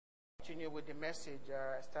continue with the message.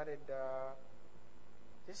 I started,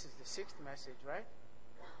 this is the 6th message, right?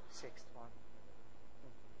 6th one.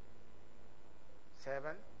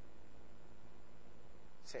 7,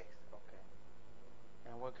 6th, okay.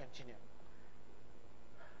 And we'll continue.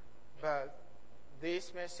 But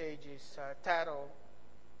this message is titled,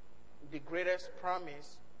 The Greatest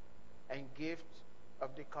Promise and Gift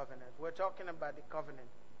of the Covenant. We're talking about the covenant.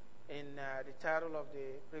 In the title of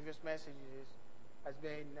the previous messages has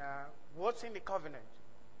been, what's in the covenant?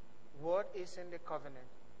 What is in the covenant?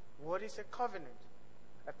 What is a covenant?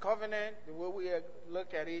 A covenant, the way we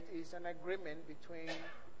look at it, is an agreement between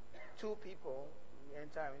two people. We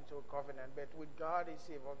enter into a covenant, but with God it's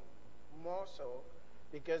even more so,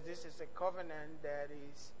 because this is a covenant that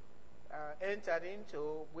is entered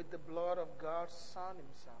into with the blood of God's Son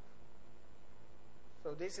himself.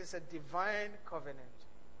 So this is a divine covenant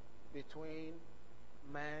between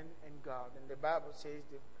man and God. And the Bible says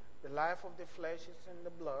the life of the flesh is in the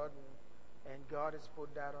blood, and God has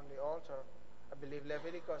put that on the altar. I believe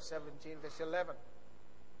Leviticus 17 verse 11.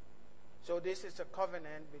 So this is a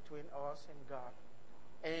covenant between us and God.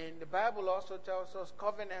 And the Bible also tells us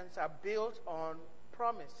covenants are built on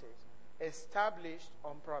promises, established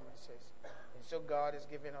on promises. And so God is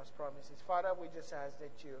giving us promises. Father, we just ask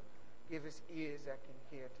that you give us ears that can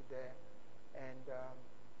hear today, and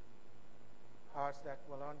hearts that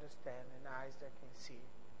will understand, and eyes that can see.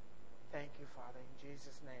 Thank you, Father, in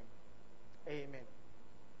Jesus' name. Amen.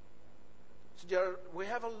 So we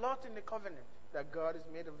have a lot in the covenant that God has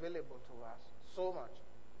made available to us. So much.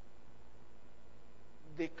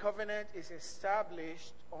 The covenant is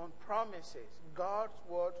established on promises. God's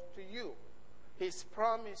word to you. His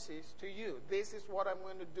promises to you. This is what I'm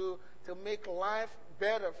going to do to make life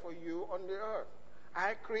better for you on the earth.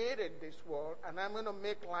 I created this world, and I'm going to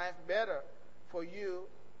make life better for you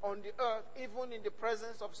on the earth, even in the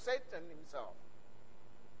presence of Satan himself.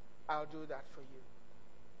 I'll do that for you.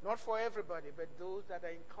 Not for everybody, but those that are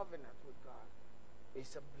in covenant with God.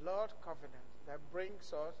 It's a blood covenant that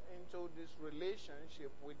brings us into this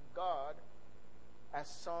relationship with God as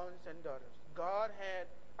sons and daughters. God had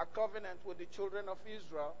a covenant with the children of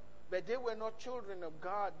Israel, but they were not children of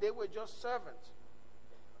God. They were just servants.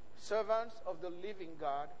 Servants of the living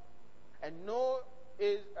God. And no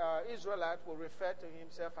Israelite will refer to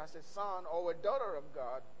himself as a son or a daughter of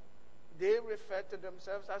God. They refer to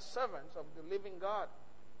themselves as servants of the living God.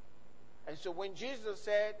 And so when Jesus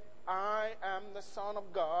said, I am the Son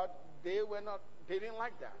of God, they didn't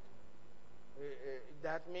like that.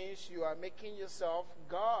 That means you are making yourself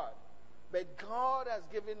God. But God has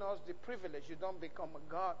given us the privilege. You don't become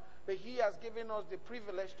a God, but He has given us the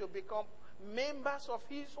privilege to become members of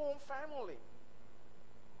His own family.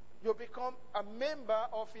 You become a member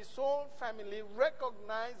of His own family,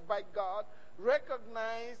 recognized by God,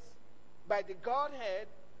 recognized by the Godhead.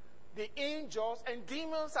 The angels and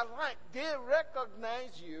demons alike, they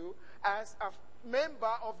recognize you as a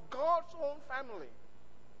member of God's own family.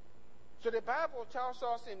 So the Bible tells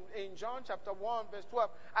us in John chapter 1 verse 12,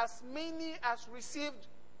 as many as received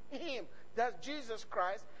Him, that's Jesus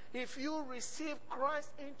Christ, if you receive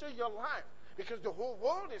Christ into your life, because the whole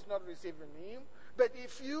world is not receiving Him, but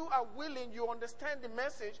if you are willing, you understand the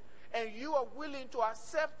message, and you are willing to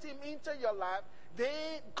accept Him into your life,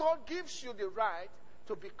 then God gives you the right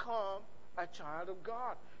to become a child of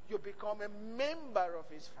God. You become a member of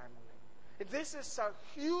His family. And this is a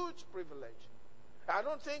huge privilege. I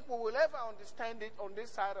don't think we will ever understand it on this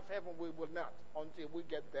side of heaven. We will not until we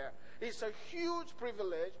get there. It's a huge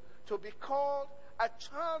privilege to be called a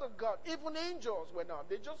child of God. Even angels were not.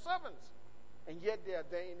 They're just servants. And yet they are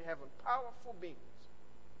there in heaven. Powerful beings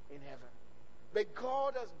in heaven. But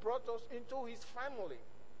God has brought us into His family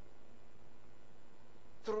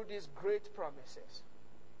through these great promises.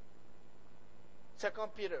 2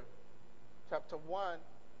 Peter chapter 1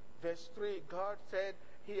 verse 3, God said,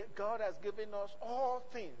 God has given us all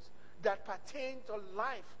things that pertain to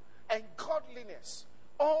life and godliness.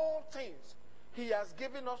 All things. He has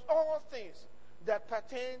given us all things that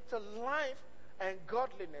pertain to life and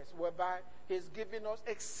godliness, whereby He's given us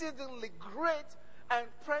exceedingly great and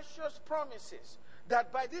precious promises,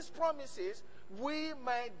 that by these promises we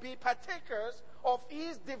might be partakers of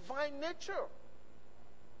His divine nature.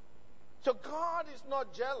 So God is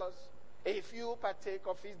not jealous if you partake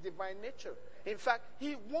of His divine nature. In fact,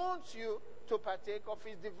 He wants you to partake of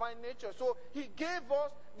His divine nature. So He gave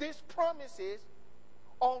us these promises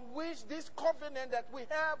on which this covenant that we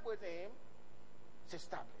have with Him is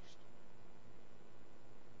established.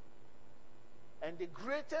 And the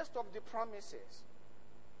greatest of the promises,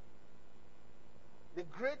 the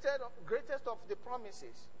greatest of the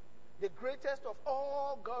promises the greatest of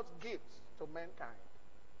all God's gifts to mankind.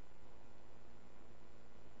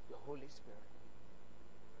 The Holy Spirit.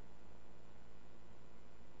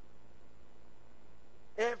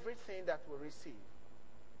 Everything that we receive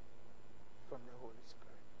from the Holy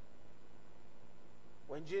Spirit.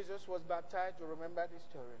 When Jesus was baptized, you remember the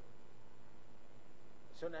story.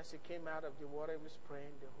 As soon as he came out of the water, he was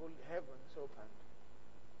praying, the whole heavens opened.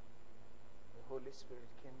 The Holy Spirit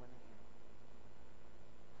came on him.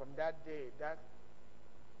 From that day, that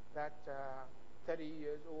 30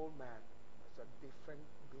 years old man was a different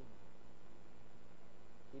being.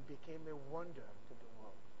 He became a wonder to the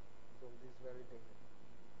world from this very day.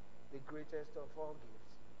 The greatest of all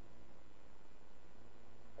gifts.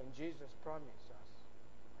 And Jesus promised us,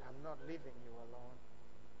 I'm not leaving you alone.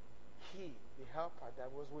 He, the helper that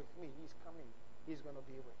was with me, he's coming. He's going to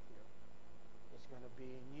be with you. He's going to be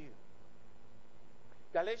in you.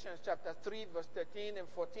 Galatians chapter 3 verse 13 and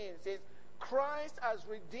 14 says, Christ has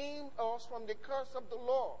redeemed us from the curse of the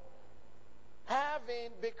law,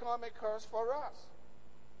 having become a curse for us.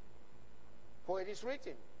 For it is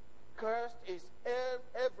written, cursed is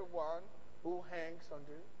everyone who hangs on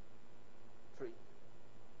the tree.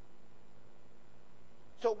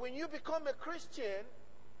 So when you become a Christian,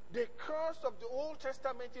 the curse of the Old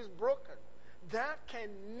Testament is broken. That can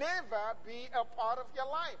never be a part of your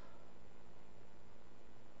life.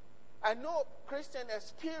 I know Christians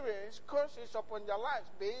experience curses upon their lives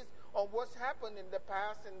based on what's happened in the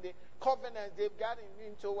past and the covenants they've gotten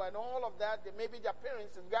into and all of that maybe their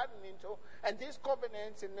parents have gotten into. And these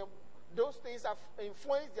covenants and those things have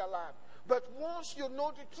influenced their life. But once you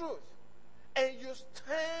know the truth and you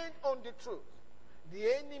stand on the truth,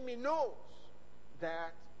 the enemy knows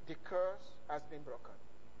that the curse has been broken.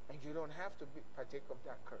 And you don't have to partake of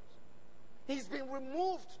that curse. He's been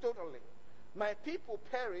removed totally. My people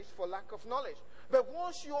perish for lack of knowledge. But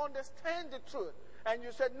once you understand the truth and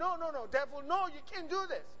you said, no, devil, no, you can't do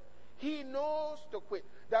this. He knows to quit.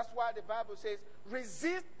 That's why the Bible says,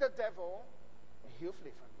 resist the devil and he'll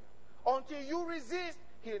flee from you. Until you resist,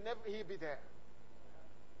 he'll be there,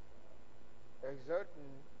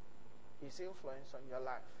 exerting his influence on your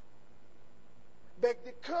life. But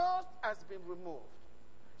the curse has been removed.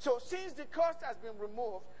 So since the curse has been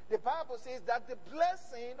removed, the Bible says that the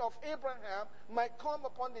blessing of Abraham might come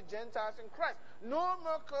upon the Gentiles in Christ. No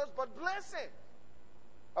more curse, but blessing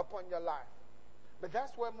upon your life. But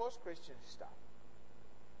that's where most Christians stop.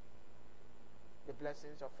 The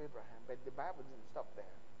blessings of Abraham. But the Bible didn't stop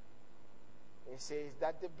there. It says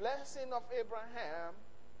that the blessing of Abraham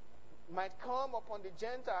might come upon the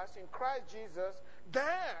Gentiles in Christ Jesus,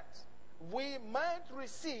 that we might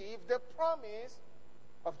receive the promise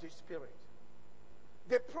of the Spirit.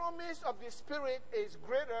 The promise of the Spirit is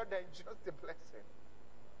greater than just the blessing.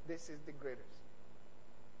 This is the greatest.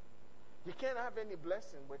 You can't have any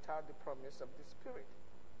blessing without the promise of the Spirit.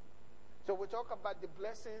 So we talk about the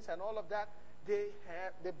blessings and all of that. They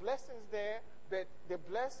have the blessings there, but the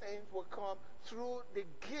blessings will come through the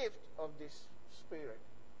gift of the Spirit,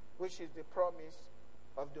 which is the promise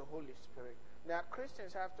of the Holy Spirit. Now,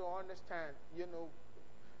 Christians have to understand,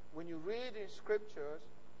 when you read in scriptures,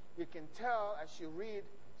 you can tell as you read,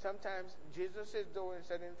 sometimes Jesus is doing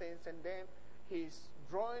certain things and then he's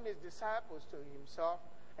drawing his disciples to himself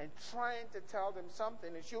and trying to tell them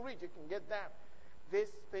something. As you read, you can get that. This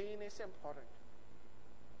thing is important.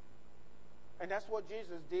 And that's what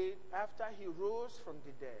Jesus did after he rose from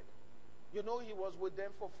the dead. He was with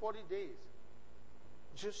them for 40 days,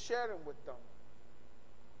 just sharing with them.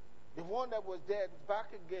 The one that was dead,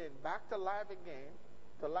 back to life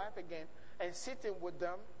again, and sitting with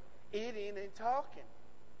them, eating and talking.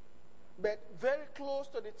 But very close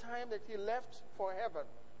to the time that he left for heaven,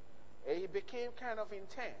 he became kind of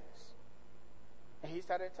intense. And he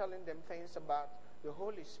started telling them things about the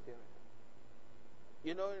Holy Spirit.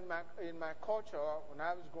 In my culture, when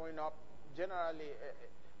I was growing up, generally,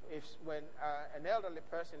 when an elderly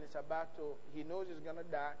person is he knows he's going to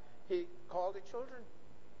die, he called the children.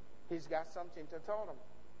 He's got something to tell them.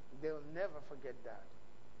 They'll never forget that.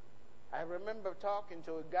 I remember talking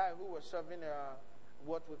to a guy who was serving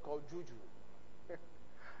what we call juju.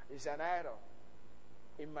 It's an idol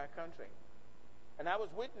in my country. And I was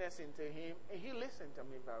witnessing to him, and he listened to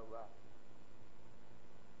me very well.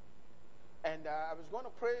 And I was going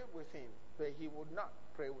to pray with him, but he would not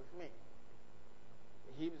pray with me.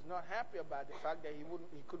 He was not happy about the fact that he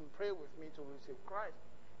couldn't pray with me to receive Christ.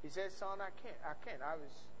 He said, son, I can't. I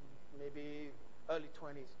was maybe early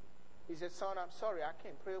 20s. He said, son, I'm sorry, I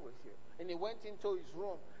can't pray with you. And he went into his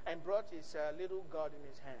room and brought his little God in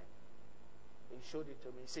his hand. He showed it to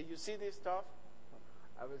me. He said, you see this stuff?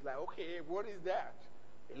 I was like, okay, what is that?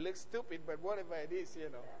 It looks stupid, but whatever it is,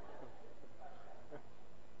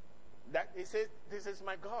 That he says, "This is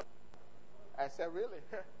my God." I said, "Really?"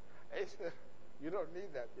 He said, "You don't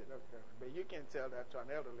need that, But you can tell that to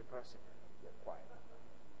an elderly person. They're quiet.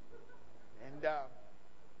 And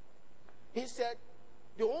he said,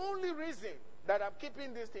 "The only reason that I'm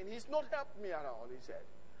keeping this thing, he's not helped me at all," he said.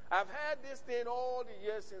 "I've had this thing all the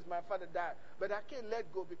years since my father died, but I can't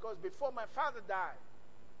let go because before my father died,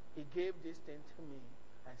 he gave this thing to me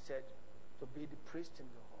and said to be the priest in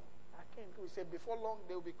the home. I can't go." He said, "Before long,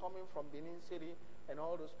 they will be coming from Benin City and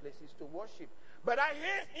all those places to worship. But I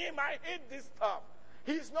hate him. I hate this stuff.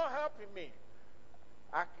 He's not helping me."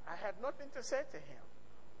 I had nothing to say to him.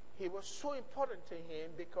 He was so important to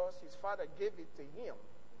him because his father gave it to him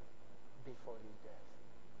before his death.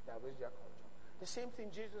 That was their culture. The same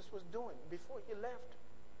thing Jesus was doing before he left.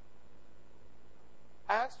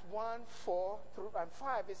 Acts 1, 4 through and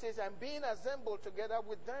 5, it says, "And being assembled together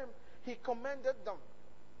with them, he commanded them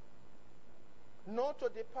not to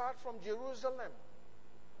depart from Jerusalem,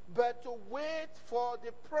 but to wait for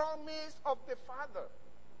the promise of the Father."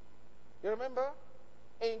 You remember?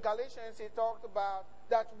 In Galatians, he talked about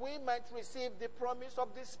that we might receive the promise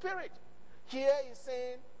of the Spirit. Here he's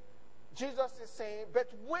saying, Jesus is saying,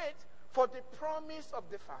 but wait for the promise of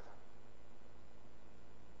the Father.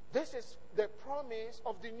 This is the promise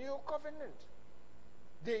of the new covenant.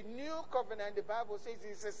 The new covenant, the Bible says,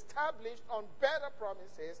 is established on better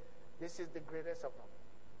promises. This is the greatest of them.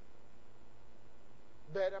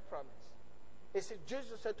 Better promise. He said,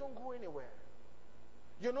 Jesus said, "Don't go anywhere."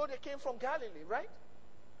 You know they came from Galilee, right?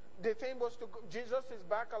 The thing was to go, Jesus is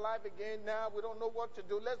back alive again now. We don't know what to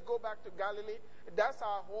do. Let's go back to Galilee. That's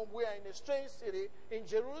our home. We are in a strange city in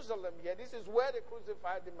Jerusalem here. This is where they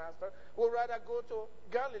crucified the Master. We'll rather go to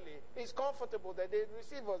Galilee. It's comfortable that they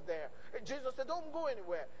receive us there. And Jesus said, "Don't go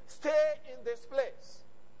anywhere. Stay in this place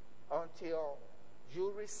until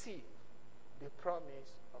you receive the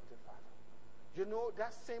promise of the Father." You know,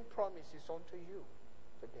 that same promise is unto you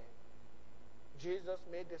today. Jesus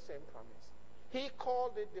made the same promise. He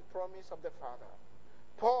called it the promise of the Father.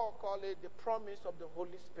 Paul called it the promise of the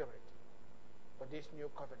Holy Spirit for this new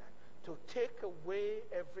covenant, to take away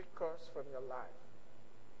every curse from your life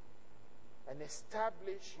and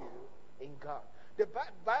establish you in God. The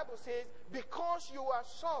Bible says, because you are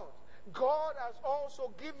sons, God has also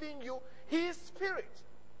given you His Spirit.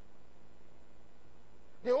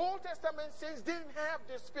 The Old Testament saints didn't have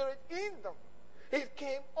the Spirit in them. It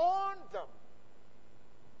came on them.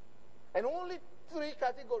 And only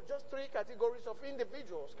just three categories of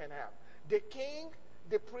individuals can have: the king,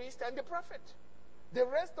 the priest, and the prophet. The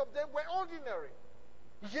rest of them were ordinary.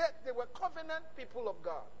 Yet they were covenant people of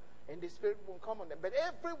God. And the Spirit won't come on them. But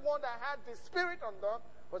everyone that had the Spirit on them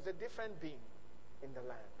was a different being in the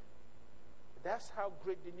land. That's how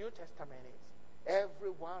great the New Testament is.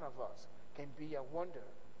 Every one of us can be a wonder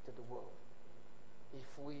to the world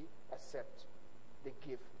if we accept the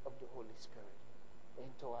gift of the Holy Spirit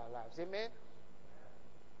into our lives. Amen?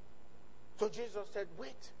 So Jesus said,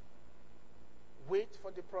 wait. Wait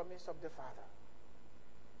for the promise of the Father,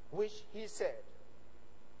 which He said,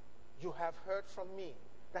 "You have heard from me."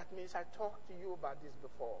 That means I talked to you about this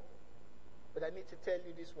before. But I need to tell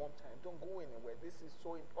you this one time. Don't go anywhere. This is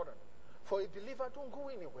so important. For a believer, don't go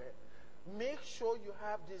anywhere. Make sure you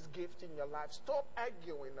have this gift in your life. Stop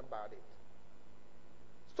arguing about it.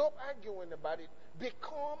 Stop arguing about it.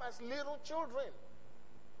 Become as little children.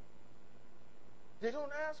 They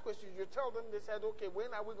don't ask questions. You tell them, they said, "Okay,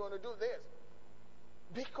 when are we going to do this?"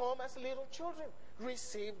 Become as little children.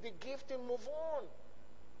 Receive the gift and move on.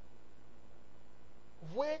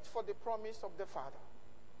 Wait for the promise of the Father.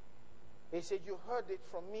 He said, "You heard it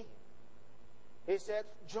from me." He said,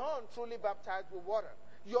 "John truly baptized with water.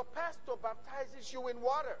 Your pastor baptizes you in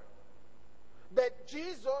water. But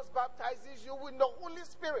Jesus baptizes you with the Holy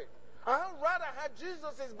Spirit." I'd rather have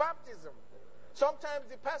Jesus' baptism. Sometimes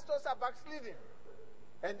the pastors are backsliding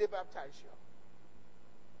and they baptize you.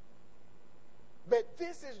 But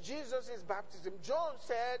this is Jesus' baptism. John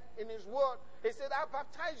said in his word, he said, "I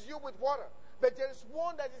baptize you with water. But there is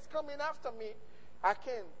one that is coming after me. I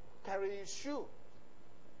can't carry his shoe."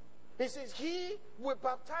 He says, "He will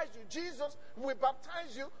baptize you." Jesus will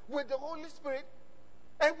baptize you with the Holy Spirit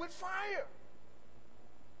and with fire.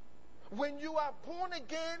 When you are born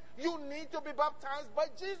again, you need to be baptized by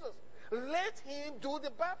Jesus. Let Him do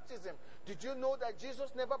the baptism. Did you know that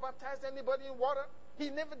Jesus never baptized anybody in water? He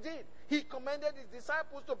never did. He commanded His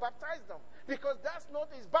disciples to baptize them because that's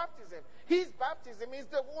not His baptism. His baptism is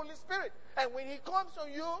the Holy Spirit. And when He comes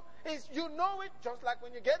on you, you know it. Just like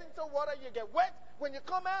when you get into water, you get wet. When you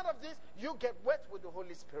come out of this, you get wet with the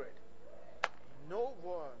Holy Spirit. no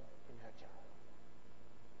one can hurt you.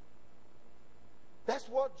 That's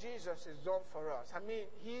what Jesus has done for us. I mean,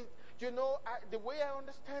 the way I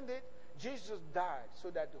understand it, Jesus died so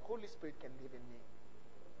that the Holy Spirit can live in me.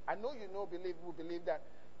 I know we believe that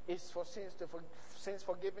it's for sins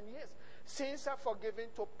forgiven. Yes, sins are forgiven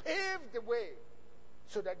to pave the way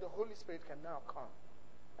so that the Holy Spirit can now come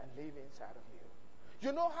and live inside of you.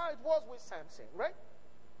 You know how it was with Samson, right?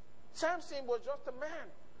 Samson was just a man.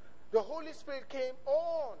 The Holy Spirit came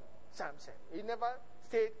on Samson. He never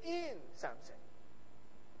stayed in Samson.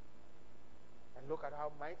 And look at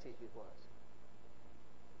how mighty he was.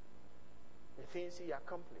 The things he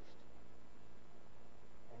accomplished.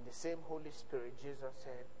 And the same Holy Spirit, Jesus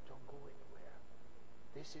said, don't go anywhere.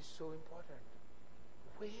 This is so important.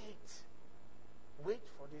 Wait. Wait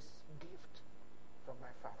for this gift from my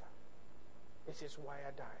Father. This is why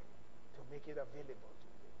I died, to make it available to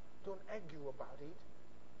you. Don't argue about it.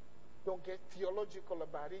 Don't get theological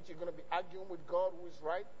about it. You're going to be arguing with God who is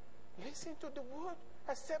right. Listen to the word.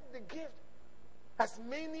 Accept the gift. As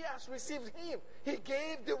many as received him, he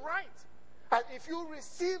gave the right. And if you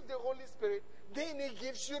receive the Holy Spirit, then he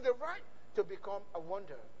gives you the right to become a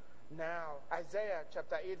wonder. Now, Isaiah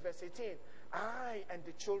chapter 8 verse 18. I and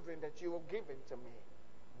the children that you have given to me,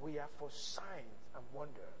 we are for signs and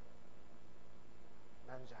wonder.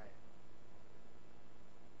 Nanjaya.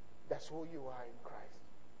 That's who you are in Christ.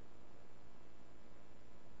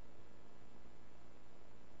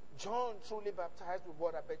 John truly baptized with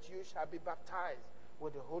water, but you shall be baptized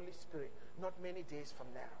with the Holy Spirit not many days from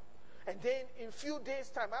now. And then in a few days'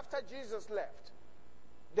 time, after Jesus left,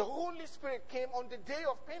 the Holy Spirit came on the day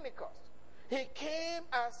of Pentecost. He came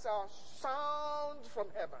as a sound from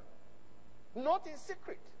heaven. Not in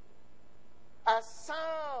secret. A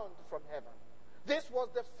sound from heaven. This was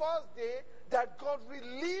the first day that God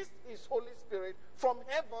released his Holy Spirit from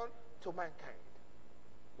heaven to mankind.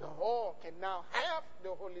 You all can now have the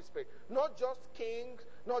Holy Spirit. Not just kings,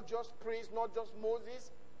 not just priests, not just Moses,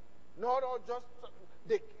 not all just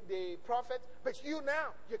the prophets, but you now,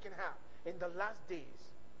 you can have. In the last days,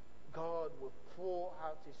 God will pour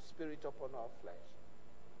out his Spirit upon all flesh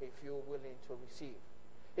if you're willing to receive.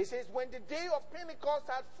 He says, when the day of Pentecost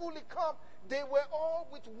had fully come, they were all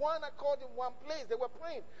with one accord in one place. They were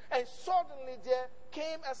praying. And suddenly there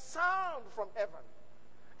came a sound from heaven.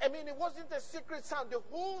 I mean, it wasn't a secret sound. The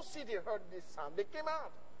whole city heard this sound. They came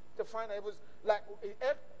out to find out. It was like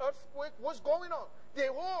an earthquake. What's going on?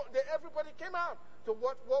 Everybody came out to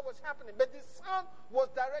what was happening. But the sound was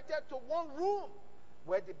directed to one room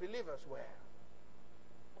where the believers were.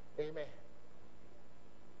 Amen.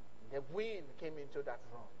 The wind came into that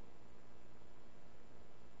room.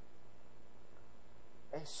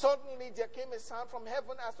 And suddenly there came a sound from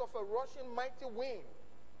heaven as of a rushing mighty wind.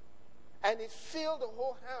 And it filled the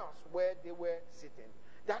whole house where they were sitting.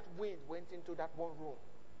 That wind went into that one room.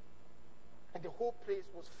 And the whole place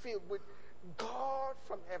was filled with God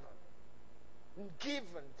from heaven,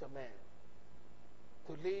 given to man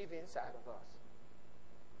to live inside of us.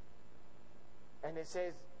 And it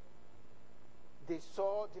says, they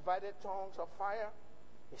saw divided tongues of fire.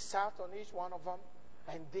 He sat on each one of them.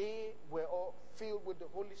 And they were all filled with the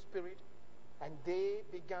Holy Spirit. And they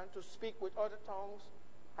began to speak with other tongues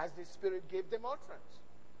as the Spirit gave them utterance.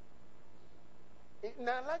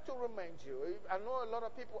 Now, I'd like to remind you, I know a lot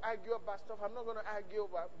of people argue about stuff. I'm not going to argue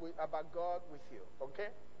about God with you, okay?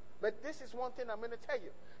 But this is one thing I'm going to tell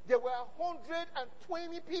you. There were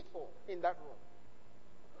 120 people in that room.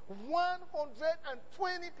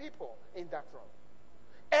 120 people in that room.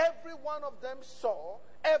 Every one of them saw,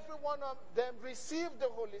 every one of them received the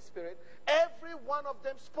Holy Spirit, every one of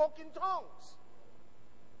them spoke in tongues.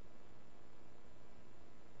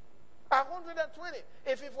 120.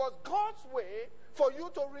 If it was God's way for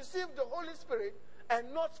you to receive the Holy Spirit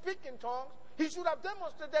and not speak in tongues, he should have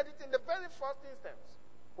demonstrated it in the very first instance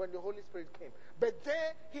when the Holy Spirit came. But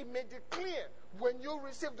there he made it clear, when you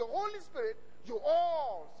receive the Holy Spirit, you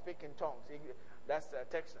all speak in tongues. That's the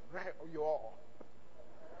Texan, right? You all.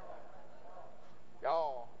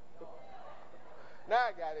 Y'all. Now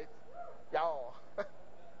I got it. Y'all.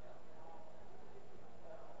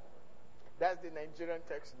 That's the Nigerian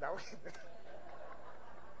text now.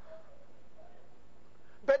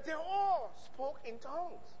 But they all spoke in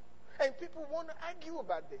tongues. And people want to argue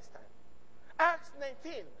about this time. Acts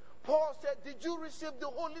 19, Paul said, did you receive the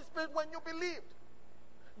Holy Spirit when you believed?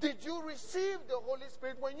 Did you receive the Holy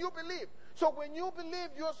Spirit when you believed? So when you believe,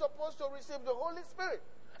 you're supposed to receive the Holy Spirit.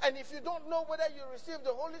 And if you don't know whether you received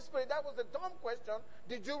the Holy Spirit, that was a dumb question.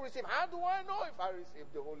 Did you receive? How do I know if I received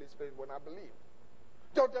the Holy Spirit when I believe?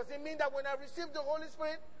 So does it mean that when I receive the Holy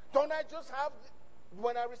Spirit, don't I just have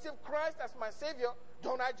When I receive Christ as my Savior,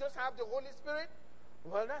 don't I just have the Holy Spirit?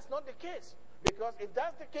 Well, that's not the case. Because if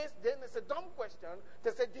that's the case, then it's a dumb question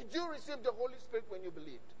to say, did you receive the Holy Spirit when you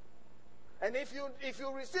believed? And if you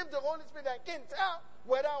receive the Holy Spirit and can't tell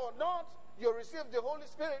whether or not you receive the Holy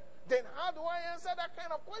Spirit, then how do I answer that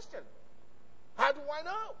kind of question? How do I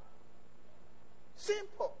know?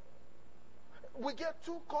 Simple. We get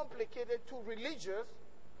too complicated, too religious,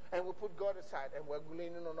 and we put God aside, and we're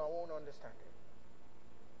leaning on our own understanding.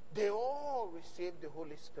 They all received the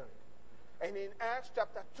Holy Spirit. And in Acts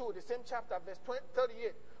chapter 2, the same chapter, verse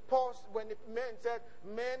 38, Paul, when the men said,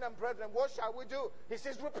 men and brethren, what shall we do? He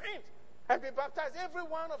says, repent and be baptized, every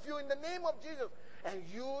one of you, in the name of Jesus, and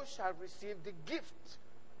you shall receive the gift.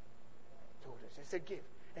 It's a gift.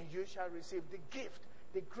 And you shall receive the gift,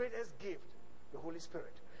 the greatest gift, the Holy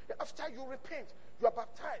Spirit. After you repent, you are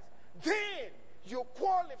baptized. Then you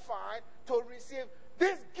qualify to receive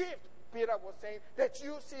this gift, Peter was saying, that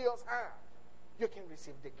you see us have. You can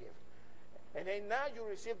receive the gift. And then now you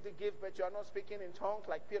receive the gift, but you are not speaking in tongues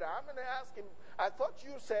like Peter. I'm going to ask him, I thought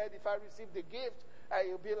you said if I receive the gift,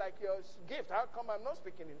 it will be like your gift. How come I'm not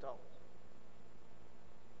speaking in tongues?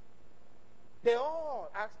 They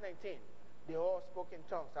all, Acts 19, they all spoke in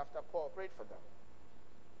tongues after Paul prayed for them.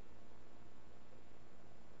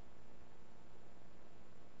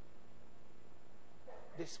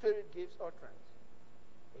 The Spirit gives utterance,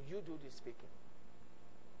 and you do the speaking.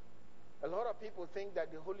 A lot of people think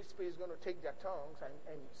that the Holy Spirit is going to take their tongues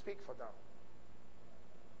and speak for them.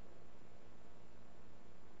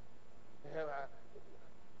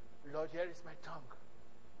 Lord, here is my tongue.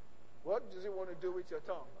 What does he want to do with your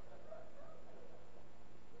tongue?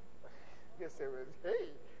 Yes,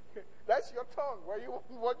 hey, that's your tongue. What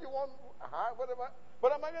you want?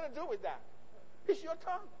 What am I going to do with that? It's your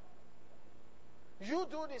tongue. You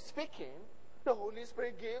do the speaking, the Holy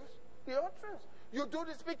Spirit gives the utterance. You do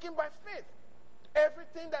the speaking by faith.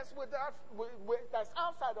 Everything that's that's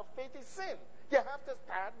outside of faith is sin. You have to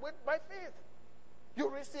start by faith. You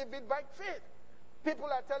receive it by faith. People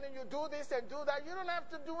are telling you, do this and do that. You don't have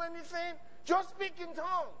to do anything. Just speak in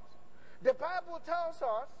tongues. The Bible tells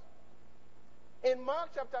us in Mark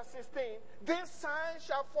chapter 16, these signs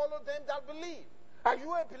shall follow them that believe. Are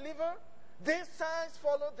you a believer? These signs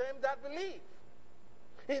follow them that believe.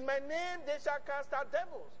 In my name they shall cast out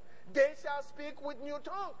devils. They shall speak with new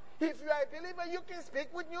tongues. If you are a believer, you can speak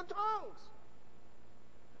with new tongues.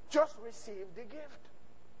 Just receive the gift.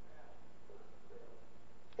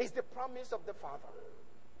 It's the promise of the Father.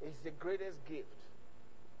 It's the greatest gift.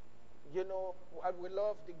 You know, we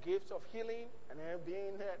love the gifts of healing and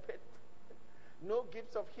being no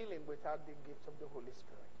gifts of healing without the gift of the Holy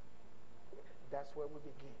Spirit. That's where we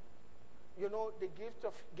begin. You know, the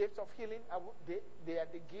gifts of healing, they are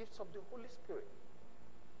the gifts of the Holy Spirit.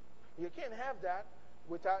 You can't have that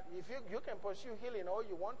without, if you can pursue healing all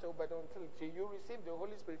you want to, but until you receive the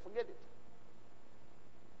Holy Spirit, forget it.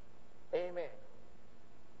 Amen.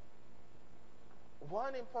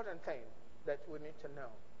 One important thing that we need to know,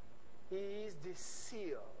 He is the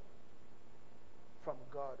seal from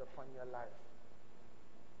God upon your life.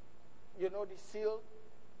 You know, the seal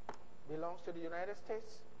belongs to the United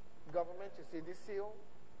States government. You see this seal?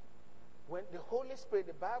 When the Holy Spirit,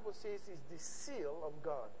 the Bible says, is the seal of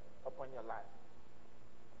God upon your life.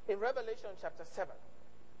 In Revelation chapter 7,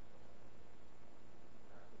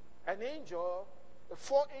 the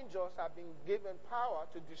 4 angels have been given power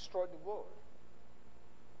to destroy the world,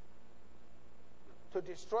 to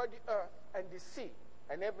destroy the earth and the sea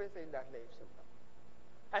and everything that lives in them.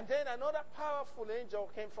 And then another powerful angel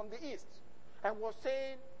came from the east and was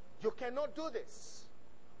saying, you cannot do this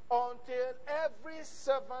until every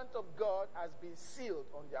servant of God has been sealed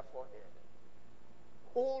on their forehead.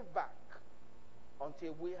 Hold back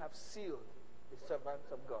until we have sealed the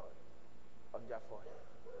servants of God on their forehead.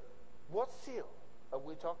 What seal are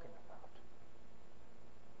we talking about?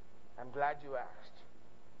 I'm glad you asked.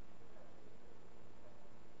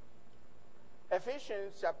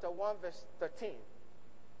 Ephesians chapter 1 verse 13.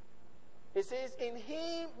 It says, in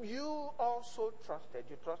Him you also trusted.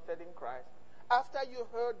 You trusted in Christ. After you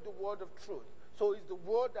heard the word of truth. So it's the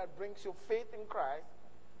word that brings you faith in Christ.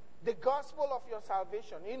 The gospel of your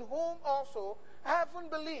salvation. In whom also, having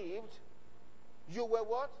believed, you were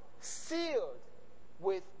what? Sealed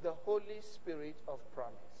with the Holy Spirit of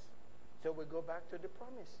promise. So we go back to the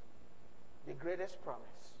promise. The greatest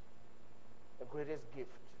promise. The greatest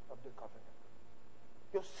gift of the covenant.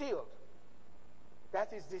 You're sealed.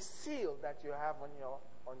 That is the seal that you have on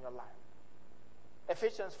your life.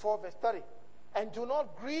 Ephesians 4 verse 30. And do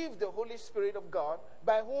not grieve the Holy Spirit of God,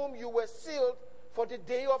 by whom you were sealed for the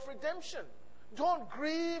day of redemption. Don't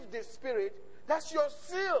grieve the Spirit That's your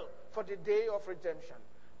seal for the day of redemption.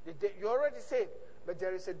 The day, you're already saved, but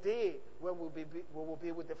there is a day when we will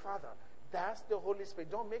be with the Father. That's the Holy Spirit.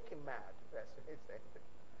 Don't make him mad. That's what it says.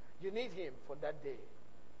 You need him for that day.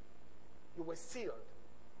 You were sealed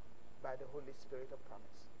by the Holy Spirit of promise.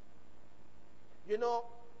 You know,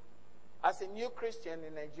 as a new Christian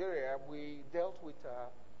in Nigeria, we dealt with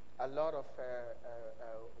a lot of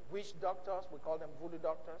witch doctors. We call them voodoo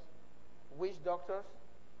doctors. Witch doctors.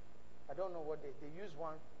 I don't know what they use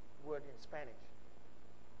one word in Spanish.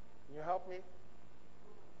 Can you help me?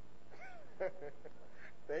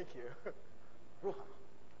 Thank you.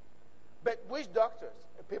 But witch doctors,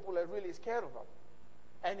 people are really scared of them.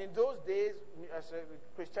 And in those days, as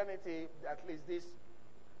Christianity, at least this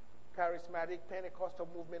charismatic Pentecostal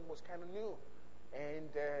movement was kind of new.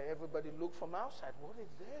 And everybody looked from outside. What is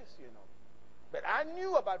this, you know? But I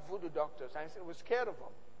knew about voodoo doctors. I was scared of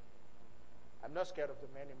them. I'm not scared of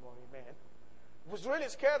them anymore, amen. I was really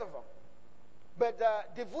scared of them. But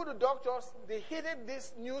the voodoo doctors, they hated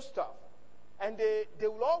this new stuff. And they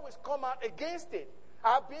will always come out against it.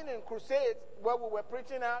 I've been in crusades where we were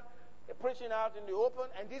preaching out in the open,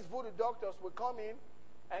 and these voodoo doctors would come in,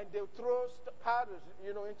 and they would throw powders,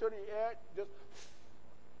 you know, into the air, just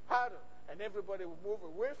powder. And everybody would move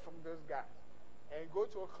away from those guys and go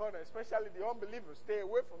to a corner, especially the unbelievers, stay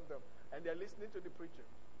away from them. And they're listening to the preacher.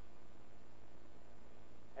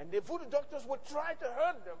 And the voodoo doctors would try to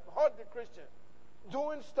hurt the Christians,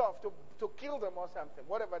 doing stuff to kill them or something,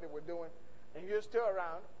 whatever they were doing. And you're still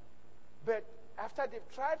around. But after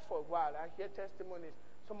they've tried for a while, I hear testimonies.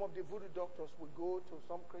 Some of the voodoo doctors would go to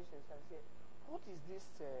some Christians and say, what is this,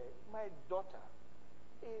 my daughter?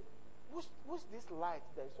 What's this light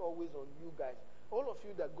that is always on you guys? All of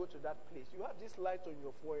you that go to that place, you have this light on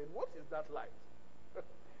your forehead. What is that light?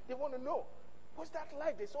 They want to know. What's that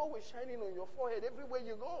light that's always shining on your forehead everywhere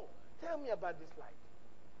you go? Tell me about this light.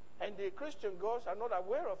 And the Christian girls are not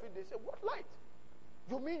aware of it. They say, what light?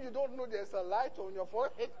 You mean you don't know there's a light on your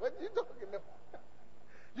forehead? What are you talking about?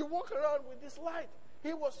 You walk around with this light.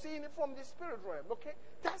 He was seeing it from the spirit realm, okay?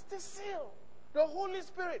 That's the seal. The Holy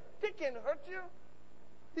Spirit. He can hurt you.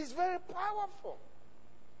 He's very powerful.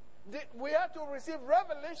 We have to receive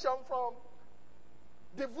revelation from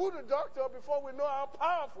the voodoo doctor before we know how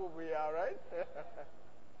powerful we are, right?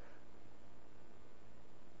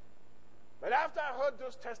 But after I heard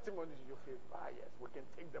those testimonies, you feel, yes, we can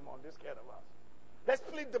take them on this care of us. Let's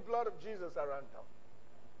plead the blood of Jesus around them.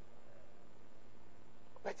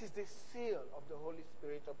 That is the seal of the Holy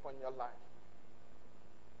Spirit upon your life.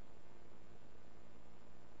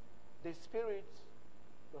 The Spirit,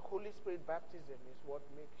 the Holy Spirit baptism is what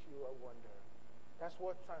makes you a wonder. That's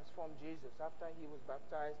what transformed Jesus. After he was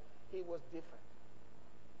baptized, he was different.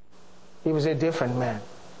 He was a different man.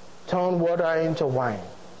 Turned water into wine.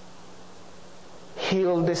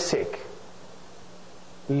 Healed the sick.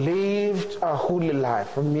 Lived a holy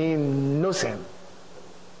life. I mean, no sin.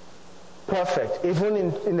 Perfect. Even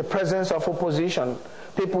in the presence of opposition,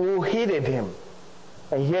 people who hated him.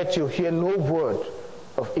 And yet you hear no word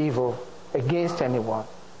of evil against anyone.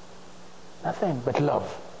 Nothing but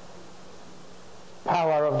love.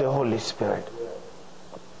 Power of the Holy Spirit.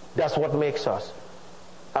 That's what makes us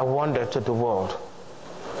a wonder to the world.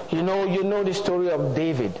 You know the story of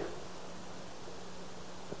David.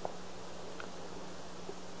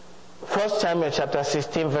 1 Samuel chapter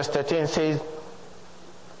 16 verse 13 says,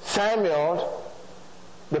 Samuel,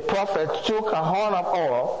 the prophet, took a horn of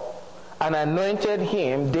oil and anointed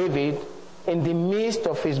him, David, in the midst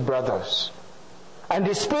of his brothers. And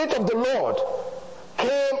the Spirit of the Lord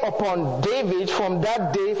came upon David from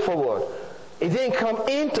that day forward. It didn't come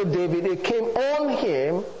into David, it came on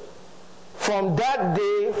him from that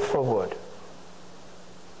day forward.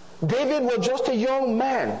 David was just a young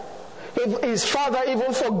man. His father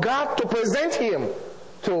even forgot to present him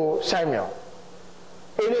to Samuel.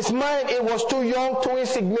 In his mind, it was too young, too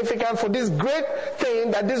insignificant for this great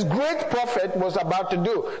thing that this great prophet was about to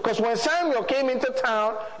do. Because when Samuel came into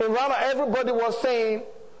town in Ramah, everybody was saying,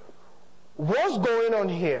 what's going on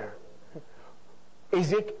here?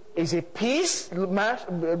 Is it peace,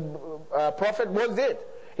 prophet? What's it?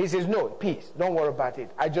 He says, no, peace. Don't worry about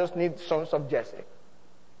it. I just need sons of Jesse.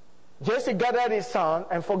 Jesse gathered his son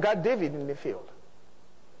and forgot David in the field.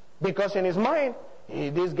 Because in his mind,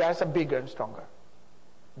 these guys are bigger and stronger.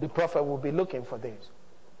 The prophet will be looking for this.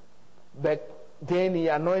 But then he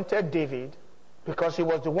anointed David because he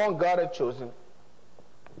was the one God had chosen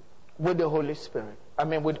with the Holy Spirit.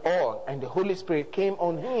 With oil. And the Holy Spirit came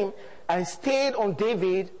on him and stayed on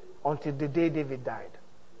David until the day David died.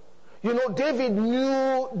 David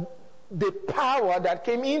knew the power that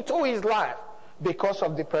came into his life because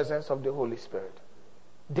of the presence of the Holy Spirit.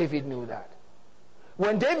 David knew that.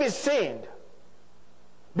 When David sinned,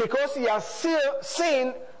 because he has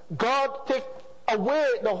sinned, God take away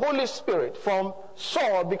the Holy Spirit from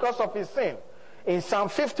Saul because of his sin. In Psalm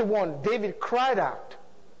 51, David cried out,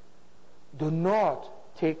 do not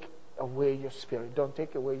take away your spirit. Don't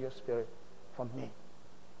take away your spirit from me.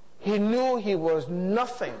 He knew he was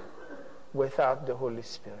nothing without the Holy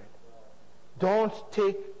Spirit. Don't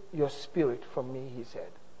take your spirit from me, he said.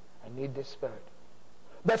 I need the Spirit.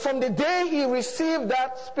 But from the day he received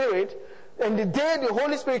that Spirit, and the day the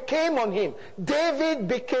Holy Spirit came on him, David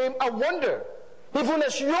became a wonder, even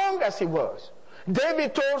as young as he was.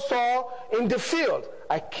 David told Saul in the field,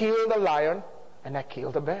 I killed a lion and I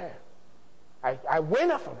killed a bear. I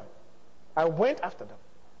went after them. I went after them.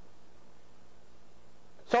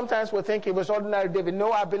 Sometimes we think it was ordinary David.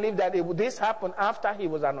 No, I believe that this happened after he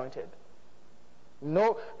was anointed.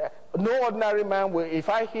 No ordinary man will, if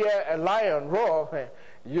I hear a lion roar,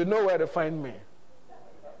 you know where to find me.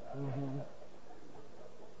 Mm-hmm.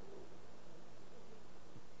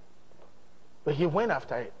 But he went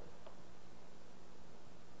after it.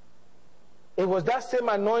 It was that same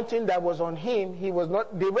anointing that was on him. He was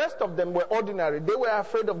not. The rest of them were ordinary. They were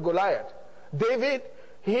afraid of Goliath. David,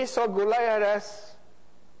 he saw Goliath as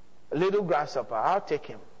a little grasshopper. I'll take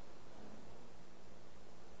him.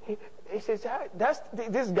 He says,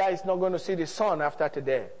 this guy is not going to see the sun after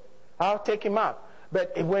today. I'll take him out.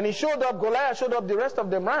 But when he showed up, Goliath showed up, the rest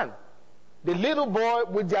of them ran. The little boy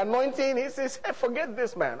with the anointing, he says, hey, forget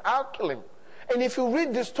this man. I'll kill him. And if you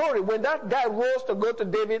read the story, when that guy rose to go to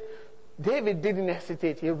David, David didn't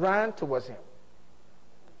hesitate. He ran towards him.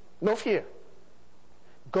 No fear.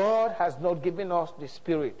 God has not given us the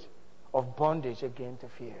spirit of bondage again to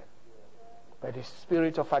fear, but the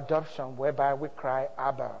spirit of adoption whereby we cry,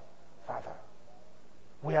 Abba, Father.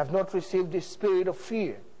 We have not received the spirit of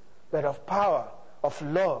fear, but of power, of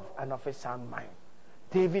love, and of a sound mind.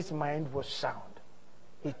 David's mind was sound.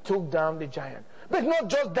 He took down the giant. But not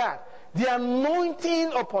just that. The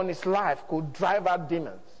anointing upon his life could drive out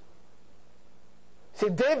demons. See,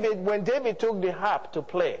 when David took the harp to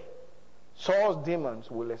play, Saul's demons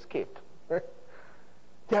will escape. The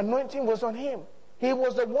anointing was on him. He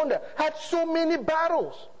was a wonder. Had so many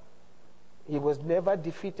battles. He was never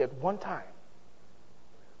defeated one time.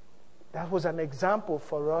 That was an example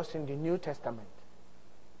for us in the New Testament.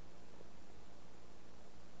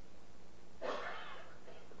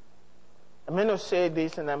 I'm going to say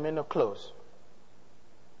this and I'm going to close.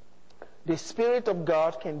 The Spirit of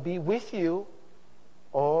God can be with you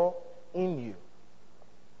or in you.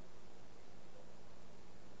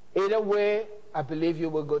 Either way, I believe you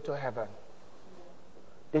will go to heaven.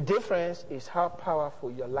 The difference is how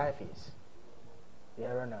powerful your life is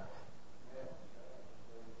here on earth.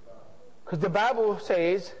 Because the Bible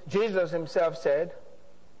says, Jesus himself said,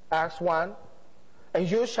 Acts 1, and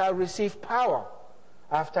you shall receive power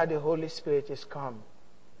after the Holy Spirit is come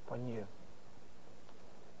upon you.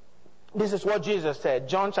 This is what Jesus said,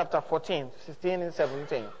 John chapter 14, 16 and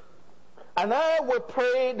 17. And I will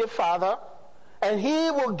pray the Father, and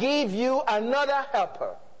he will give you another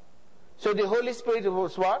helper. So the Holy Spirit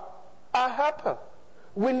was what? A helper.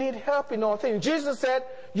 We need help in all things. Jesus said,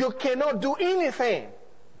 you cannot do anything.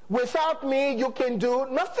 Without me, you can do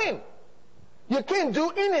nothing. You can't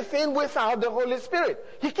do anything without the Holy Spirit.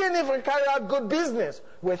 You can't even carry out good business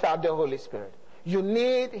without the Holy Spirit. You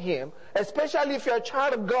need him, especially if you're a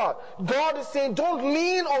child of God. God is saying, don't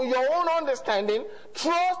lean on your own understanding.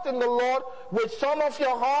 Trust in the Lord with some of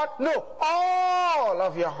your heart. No, all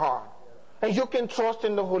of your heart. And you can trust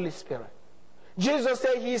in the Holy Spirit. Jesus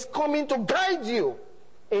said he is coming to guide you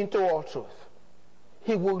into all truth.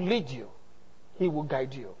 He will lead you. He will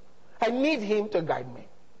guide you. I need him to guide me.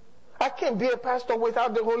 I can't be a pastor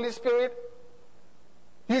without the Holy Spirit.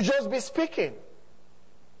 You just be speaking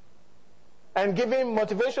and giving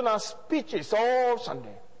motivational speeches all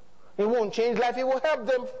Sunday. It won't change life. It will help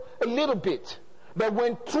them a little bit. But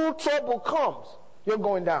when true trouble comes, you're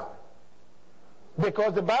going down.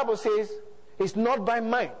 Because the Bible says it's not by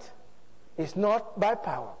might. It's not by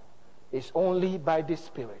power. It's only by the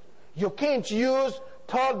Spirit. You can't use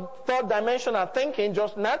third dimensional thinking,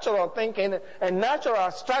 just natural thinking and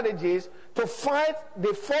natural strategies to fight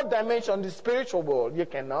the fourth dimension, the spiritual world. You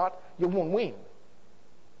cannot. You won't win.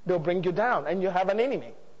 They'll bring you down and you have an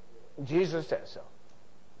enemy. Jesus says so.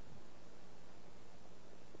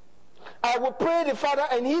 I will pray the Father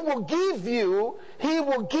and he will give you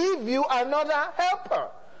another helper.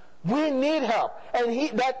 We need help.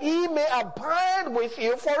 And that he may abide with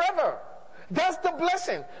you forever. That's the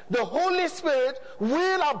blessing. The Holy Spirit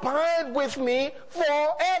will abide with me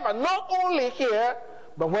forever. Not only here,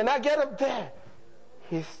 but when I get up there,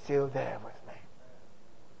 He's still there with me.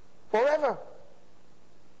 Forever.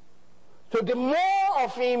 So the more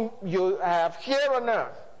of Him you have here on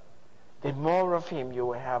earth, the more of Him you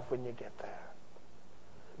will have when you get there.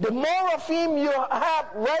 The more of Him you have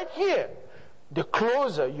right here, the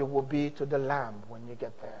closer you will be to the Lamb when you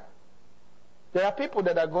get there. There are people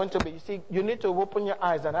that are going to be, you see, you need to open your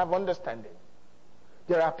eyes and have understanding.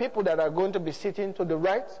 There are people that are going to be sitting to the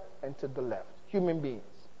right and to the left, human beings.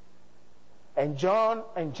 And John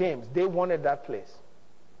and James, they wanted that place.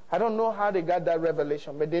 I don't know how they got that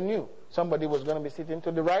revelation, but they knew somebody was going to be sitting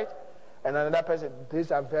to the right and another person.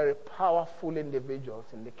 These are very powerful individuals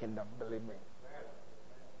in the kingdom, believe me.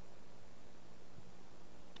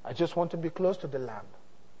 I just want to be close to the Lamb.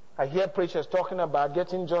 I hear preachers talking about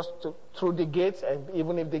getting just through the gates, and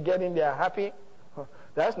even if they get in, they are happy.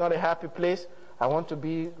 That's not a happy place. I want to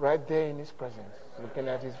be right there in His presence, looking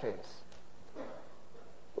at His face.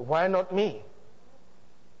 Why not me?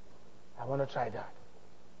 I want to try that.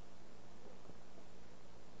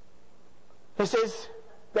 He says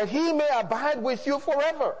that He may abide with you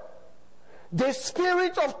forever. The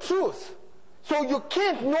Spirit of truth. So you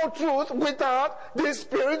can't know truth without the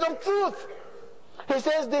Spirit of truth. He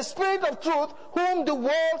says the Spirit of truth whom the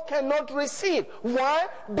world cannot receive. Why?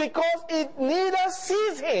 Because it neither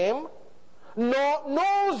sees Him nor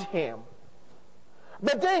knows Him.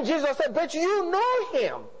 But then Jesus said, but you know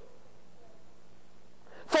Him.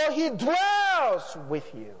 For He dwells with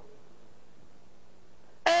you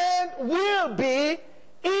and will be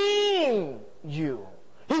in you.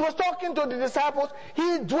 He was talking to the disciples.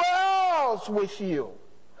 He dwells with you,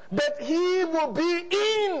 but He will be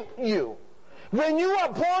in you. When you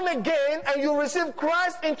are born again and you receive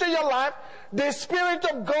Christ into your life, the Spirit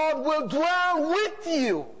of God will dwell with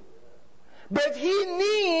you. But He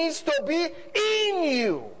needs to be in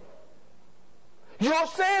you. You're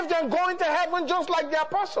saved and going to heaven just like the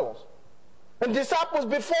apostles and disciples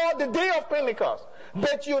before the day of Pentecost.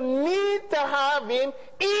 But you need to have Him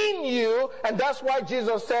in you. And that's why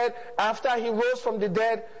Jesus said after He rose from the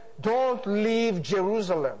dead, don't leave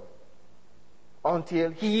Jerusalem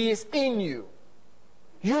until He is in you.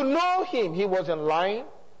 You know Him. He wasn't lying.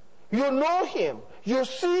 You know Him. You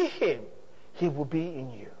see Him. He will be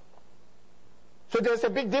in you. So there's a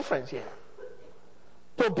big difference here.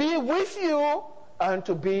 To be with you and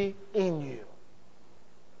to be in you.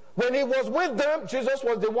 When He was with them, Jesus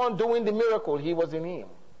was the one doing the miracle. He was in Him.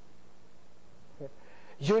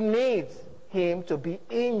 You need Him to be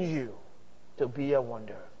in you to be a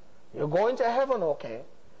wonder. You're going to heaven, okay,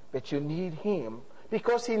 but you need Him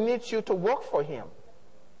because He needs you to work for Him.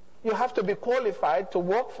 You have to be qualified to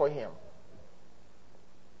work for Him.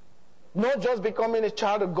 Not just becoming a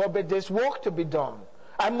child of God, but there's work to be done.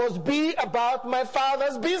 I must be about my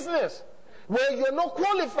Father's business. Well, you're not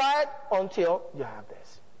qualified until you have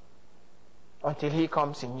this. Until He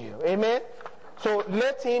comes in you. Amen? So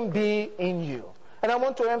let Him be in you. And I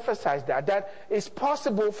want to emphasize that it's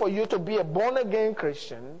possible for you to be a born-again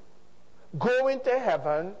Christian, go into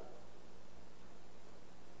heaven,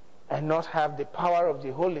 and not have the power of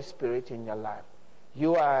the Holy Spirit in your life.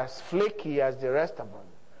 You are as flaky as the rest of them.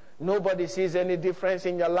 Nobody sees any difference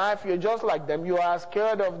in your life. You're just like them. You are as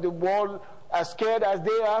scared of the world, as scared as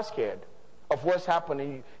they are scared of what's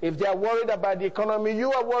happening. If they are worried about the economy,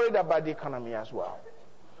 you are worried about the economy as well.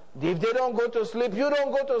 If they don't go to sleep, you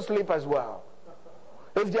don't go to sleep as well.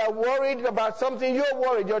 If they are worried about something, you're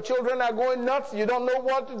worried. Your children are going nuts. You don't know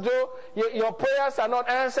what to do. Your prayers are not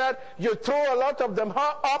answered. You throw a lot of them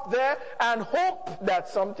up there and hope that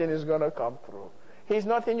something is going to come through. He's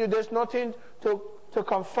not in you. There's nothing to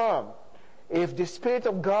confirm. If the Spirit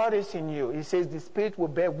of God is in you, He says the Spirit will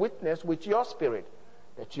bear witness with your spirit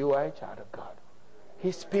that you are a child of God.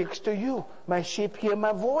 He speaks to you. My sheep hear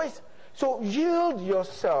my voice. So yield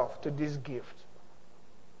yourself to this gift.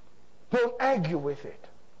 Don't argue with it.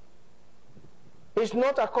 It's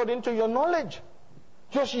not according to your knowledge.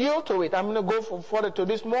 Just yield to it. I'm going to go further to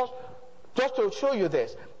this more, just to show you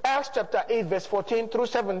this. Acts chapter 8, verse 14 through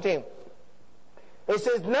 17. It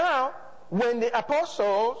says, now, when the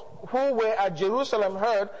apostles who were at Jerusalem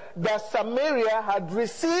heard that Samaria had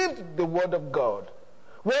received the word of God.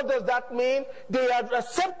 What does that mean? They had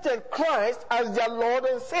accepted Christ as their Lord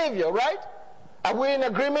and Savior, right? Are we in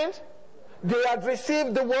agreement? They had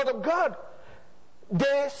received the word of God.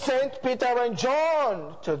 They sent Peter and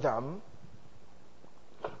John to them,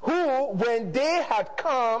 who, when they had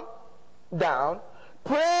come down,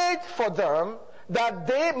 prayed for them that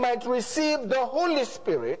they might receive the Holy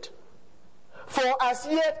Spirit. For as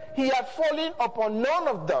yet he had fallen upon none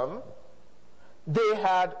of them. They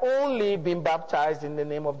had only been baptized in the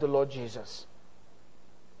name of the Lord Jesus.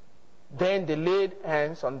 Then they laid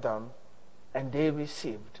hands on them, and they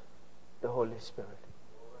received the Holy Spirit.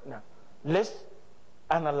 Now, let's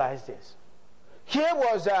analyze this. Here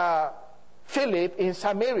was Philip in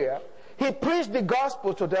Samaria. He preached the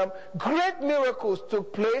gospel to them. Great miracles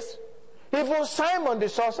took place. Even Simon the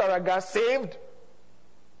sorcerer got saved.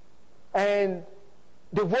 And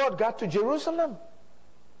the word got to Jerusalem.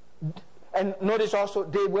 And notice also,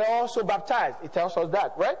 they were also baptized. It tells us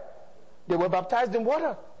that, right? They were baptized in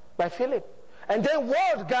water by Philip. And then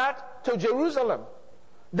word got to Jerusalem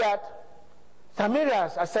that Samaria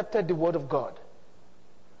has accepted the word of God.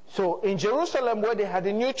 So in Jerusalem, where they had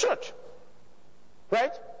a new church,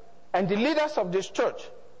 right? And the leaders of this church,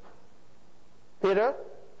 Peter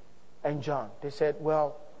and John, they said,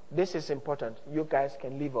 well, this is important. You guys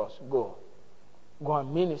can leave us. Go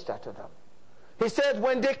and minister to them. He said,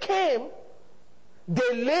 when they came,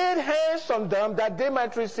 they laid hands on them that they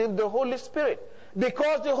might receive the Holy Spirit.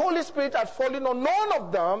 Because the Holy Spirit had fallen on none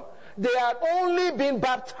of them, they had only been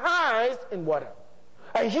baptized in water.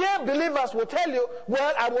 And here believers will tell you,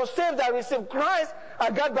 well, I was saved, I received Christ,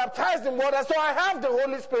 I got baptized in water, so I have the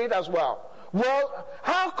Holy Spirit as well. Well,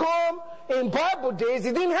 how come in Bible days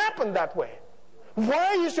it didn't happen that way?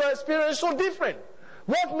 Why is your experience so different?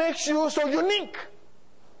 What makes you so unique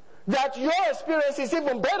that your experience is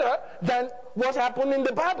even better than what happened in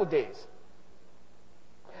the Bible days?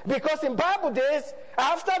 Because in Bible days,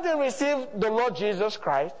 after they received the Lord Jesus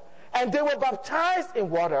Christ and they were baptized in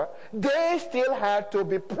water, they still had to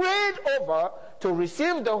be prayed over to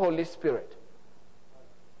receive the Holy Spirit.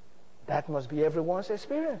 That must be everyone's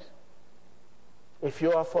experience, if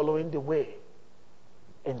you are following the way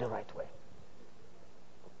in the right way.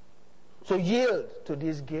 So yield to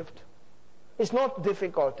this gift. It's not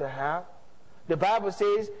difficult to have. The Bible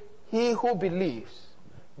says, he who believes,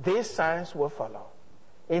 these signs will follow.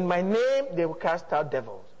 In my name, they will cast out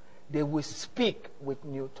devils. They will speak with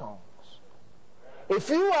new tongues. If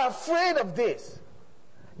you are afraid of this,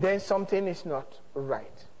 then something is not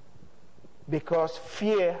right. Because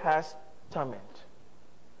fear has torment.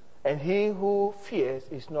 And he who fears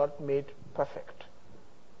is not made perfect.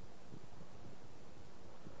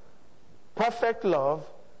 Perfect love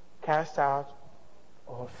casts out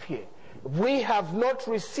all fear. We have not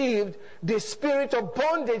received the spirit of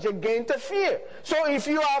bondage again to fear. So if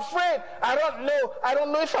you are afraid, I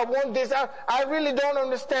don't know if I want this, I really don't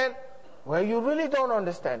understand. Well, you really don't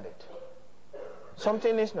understand it.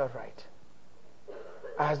 Something is not right.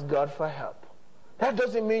 Ask God for help. That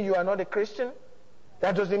doesn't mean you are not a Christian.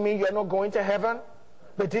 That doesn't mean you are not going to heaven.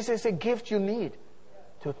 But this is a gift you need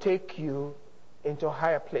to take you into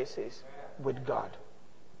higher places with God.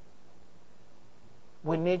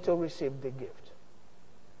 We need to receive the gift.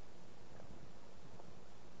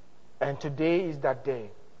 And today is that day.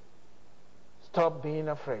 Stop being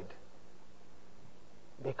afraid.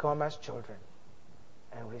 Become as children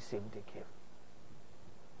and receive the gift.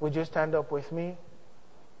 Would you stand up with me?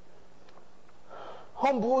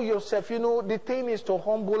 Humble yourself. You know, the thing is to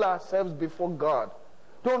humble ourselves before God.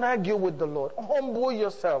 Don't argue with the Lord. Humble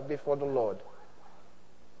yourself before the Lord.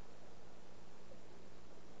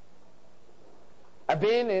 I've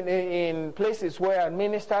been in places where I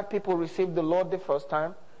ministered, people received the Lord the first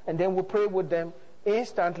time, and then we pray with them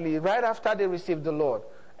instantly, right after they received the Lord,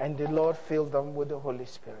 and the Lord filled them with the Holy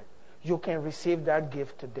Spirit. You can receive that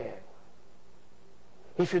gift today.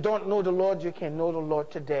 If you don't know the Lord, you can know the Lord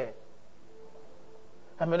today.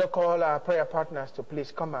 I'm going to call our prayer partners to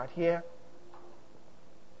please come out here.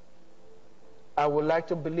 I would like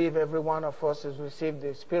to believe every one of us has received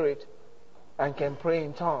the Spirit and can pray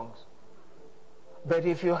in tongues. But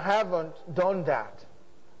if you haven't done that,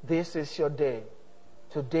 this is your day.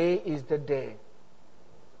 Today is the day.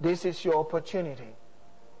 This is your opportunity.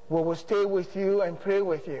 We will stay with you and pray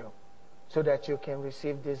with you so that you can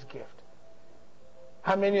receive this gift.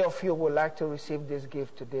 How many of you would like to receive this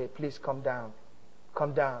gift today? Please come down.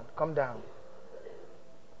 Come down. Come down.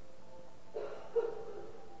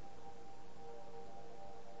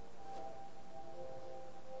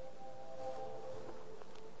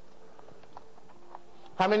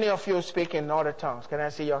 How many of you speak in other tongues? Can I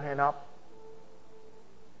see your hand up?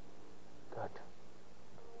 Good.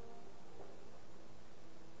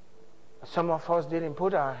 Some of us didn't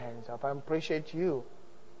put our hands up. I appreciate you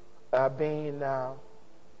being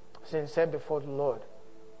sincere before the Lord.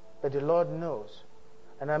 But the Lord knows.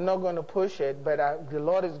 And I'm not going to push it, but the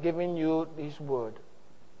Lord is giving you His word.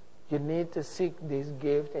 You need to seek this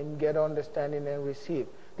gift and get understanding and receive.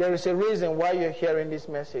 There is a reason why you're hearing this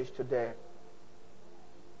message today.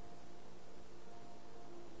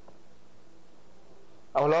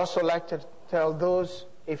 I would also like to tell those,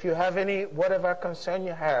 if you have any, whatever concern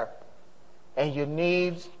you have, and you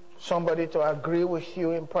need somebody to agree with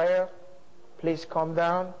you in prayer, please come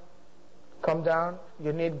down. Come down.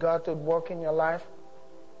 You need God to work in your life.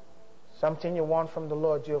 Something you want from the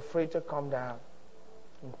Lord, you're free to come down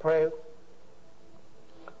and pray.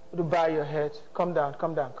 To bow your heads. Come down,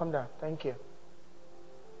 come down, come down. Thank you.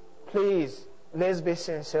 Please, let's be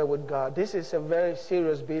sincere with God. This is a very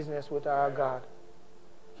serious business with our God.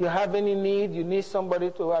 You have any need, you need somebody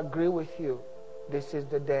to agree with you, this is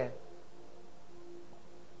the day.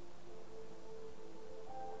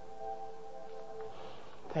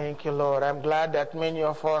 Thank you, Lord. I'm glad that many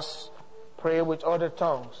of us pray with other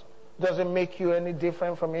tongues. Doesn't make you any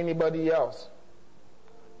different from anybody else.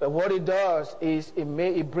 But what it does is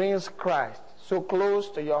it brings Christ so close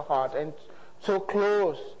to your heart and so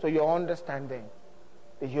close to your understanding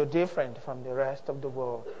that you're different from the rest of the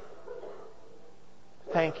world.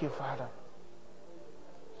 Thank you, Father.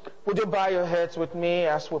 Would you bow your heads with me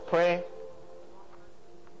as we pray?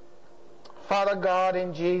 Father God,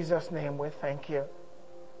 in Jesus' name, we thank you.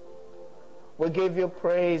 We give you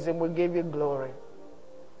praise and we give you glory.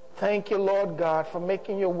 Thank you, Lord God, for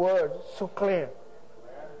making your word so clear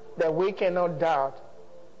that we cannot doubt.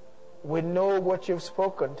 We know what you've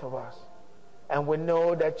spoken to us. And we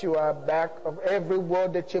know that you are back of every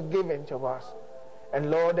word that you've given to us.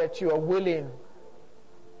 And Lord, that you are willing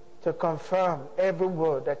to confirm every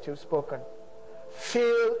word that you've spoken.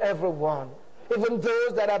 Fill everyone, even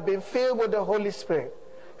those that have been filled with the Holy Spirit.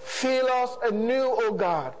 Fill us anew, O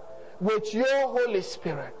God, with your Holy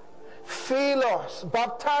Spirit. Fill us,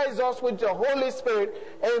 baptize us with the Holy Spirit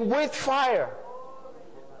and with fire,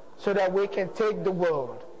 so that we can take the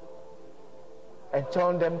world and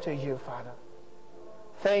turn them to you, Father.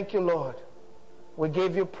 Thank you, Lord. We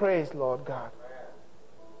give you praise, Lord God.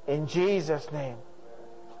 In Jesus' name.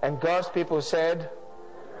 And God's people said,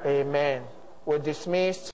 Amen. We're dismissed.